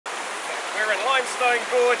We're in Limestone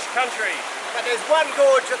Gorge country. But there's one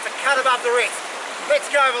gorge that's a cut above the rest.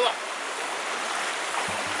 Let's go have a look.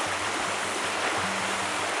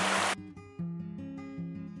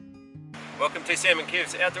 Welcome to Sam and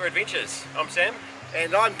Kev's Outdoor Adventures. I'm Sam.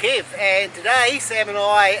 And I'm Kev, and today Sam and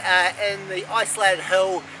I are in the Isolated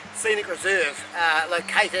Hill Scenic Reserve,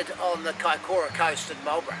 located on the Kaikoura coast in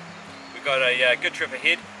Marlborough. We've got a good trip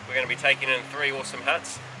ahead. We're going to be taking in 3 awesome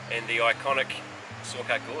huts and the iconic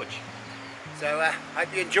Sawcut Gorge. So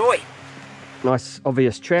hope you enjoy. Nice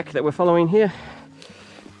obvious track that we're following here.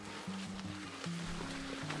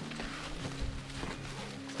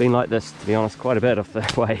 It's been like this, to be honest, quite a bit of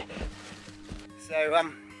the way.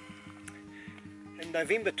 So in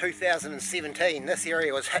November 2017 this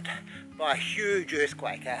area was hit by a huge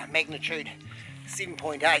earthquake, magnitude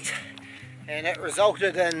 7.8, and it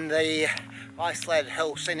resulted in the Isolated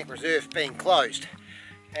Hill Scenic Reserve being closed,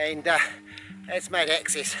 and that's made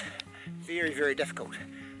access very, very difficult.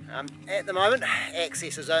 At the moment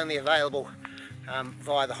access is only available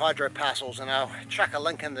via the hydro parcels, and I'll chuck a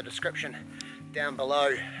link in the description down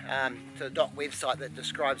below to the DOC website that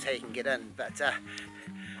describes how you can get in. But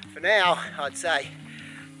for now, I'd say,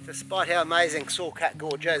 despite how amazing Sawcut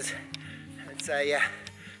Gorge is, it's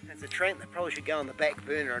a tramp that probably should go on the back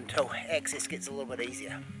burner until access gets a little bit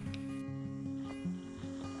easier.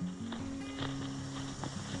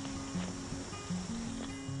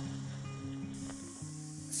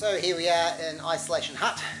 So here we are in Isolation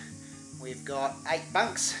Hut. We've got 8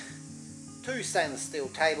 bunks, 2 stainless steel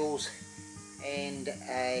tables, and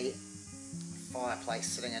a fireplace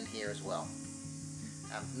sitting in here as well.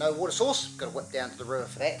 No water source, got to whip down to the river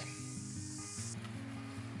for that.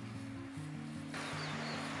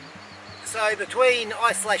 So between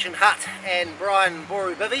Isolation Hut and Brian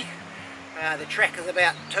Boru Bivvy, the track is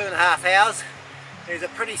about 2.5 hours. There's a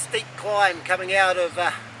pretty steep climb coming out of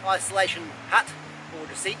Isolation Hut, or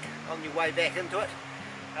descent on your way back into it,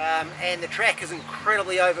 and the track is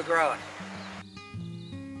incredibly overgrown.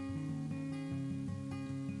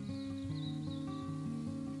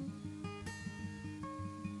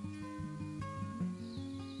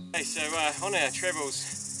 Okay, so on our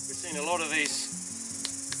travels we've seen a lot of these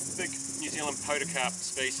big New Zealand podocarp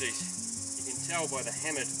species. You can tell by the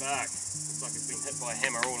hammered bark, looks like it's been hit by a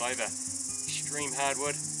hammer all over. Extreme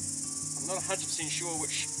hardwood. I'm not 100% sure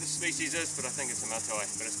which this species is, but I think it's a matai,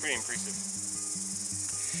 but it's pretty impressive.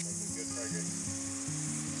 Making good progress.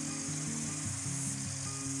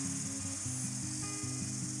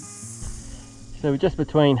 So we're just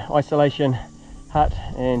between Isolation Hut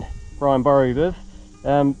and Brian Boru Bivvy.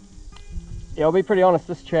 Yeah, I'll be pretty honest,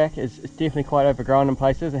 this track is definitely quite overgrown in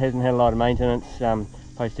places. It hasn't had a lot of maintenance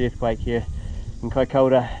post-earthquake here in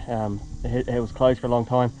Kaikoura. It was closed for a long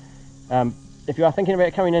time. If you are thinking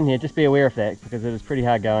about coming in here, just be aware of that, because it is pretty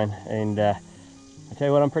hard going, and I tell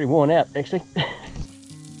you what, I'm pretty worn out actually.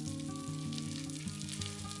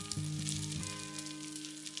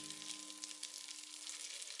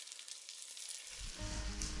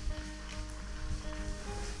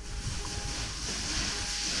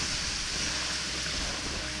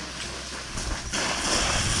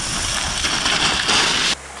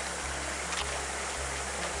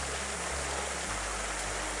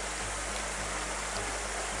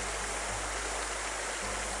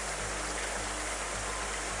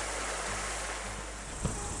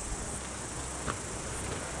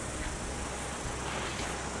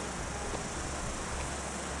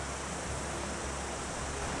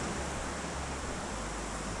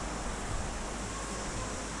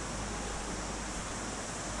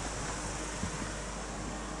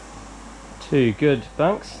 Two good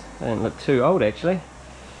bunks, they don't look too old actually,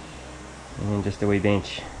 and just a wee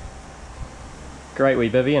bench. Great wee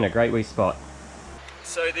bivvy and a great wee spot.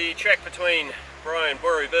 So the track between Brian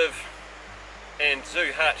Boru Bivvy and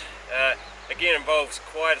Zoo Hut again involves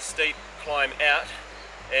quite a steep climb out,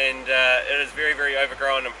 and it is very, very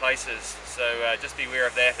overgrown in places, so just be aware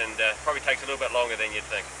of that, and probably takes a little bit longer than you'd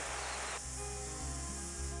think.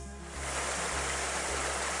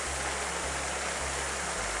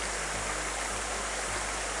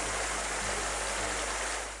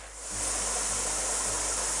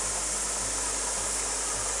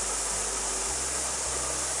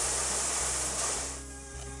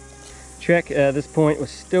 Track at this point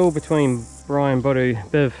was still between Brian Boru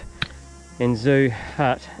Bivvy and Zoo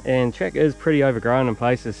Hut, and track is pretty overgrown in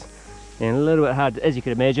places and a little bit hard, as you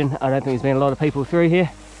could imagine. I don't think there's been a lot of people through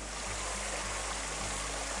here.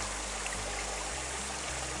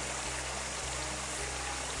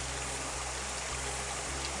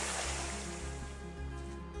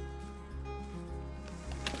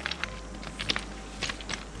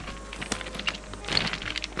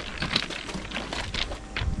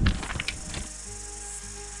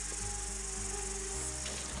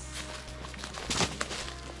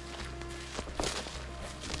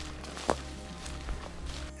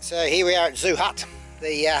 So here we are at Zoo Hut,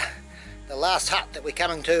 the last hut that we're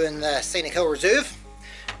coming to in the Scenic Hill Reserve.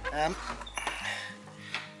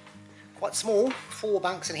 Quite small, 4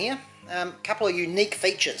 bunks in here. Couple of unique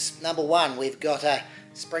features. Number one, we've got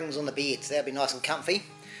springs on the beds, that'll be nice and comfy.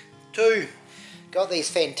 2, got these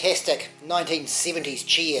fantastic 1970s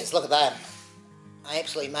chairs, look at them.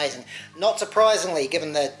 Absolutely amazing. Not surprisingly,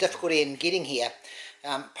 given the difficulty in getting here,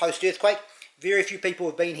 post-earthquake, very few people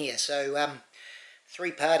have been here, so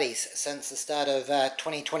 3 parties since the start of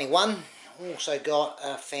 2021. Also got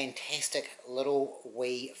a fantastic little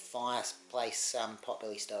wee fireplace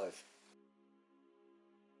potbelly stove.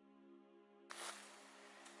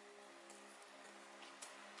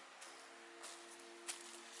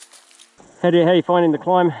 How are you finding the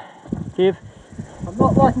climb, Kev? I'm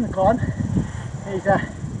not liking the climb. It's a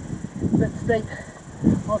bit steep,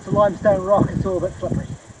 lots of limestone rock, it's all a bit slippery.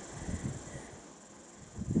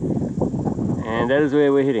 And that is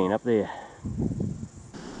where we're heading, up there.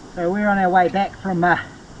 So we're on our way back from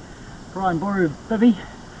Brian Boru Bivvy,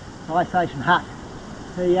 the Isolation Hut.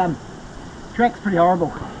 The track's pretty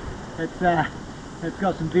horrible. It's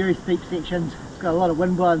got some very steep sections, it's got a lot of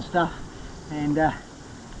wind blow and stuff, and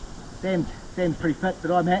Sam's pretty fit, but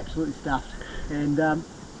I'm absolutely stuffed. And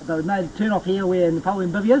but we made a turn off here where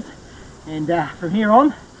Napoleon Bivvy is, and from here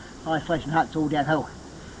on, Isolation Hut's all downhill.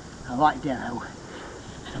 I like downhill.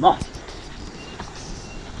 Come on.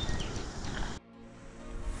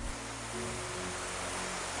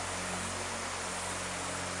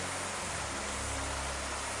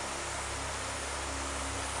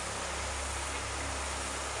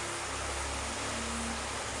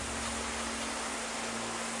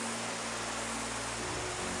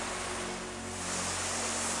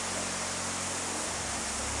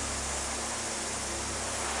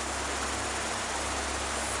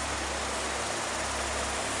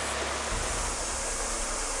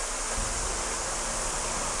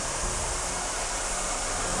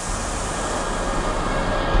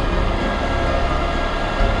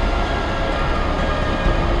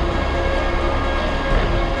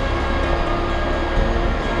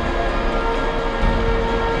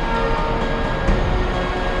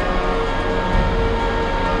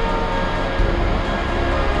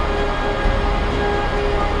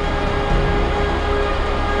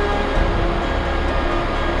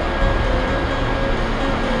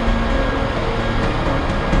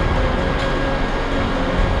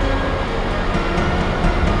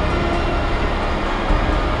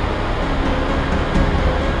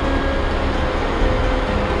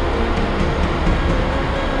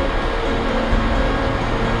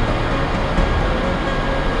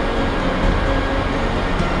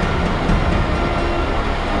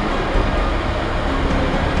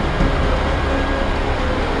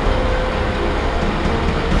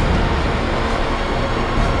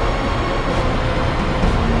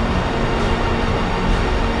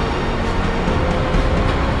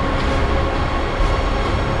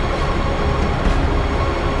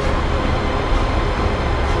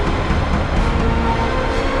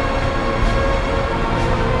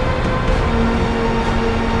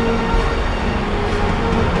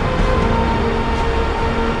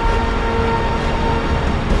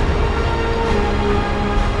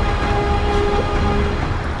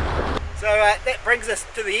 That brings us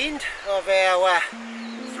to the end of our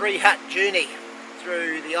 3 hut journey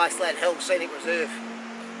through the Isolated Hill Scenic Reserve.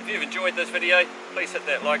 If you've enjoyed this video, please hit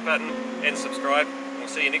that like button and subscribe. We'll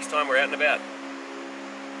see you next time we're out and about.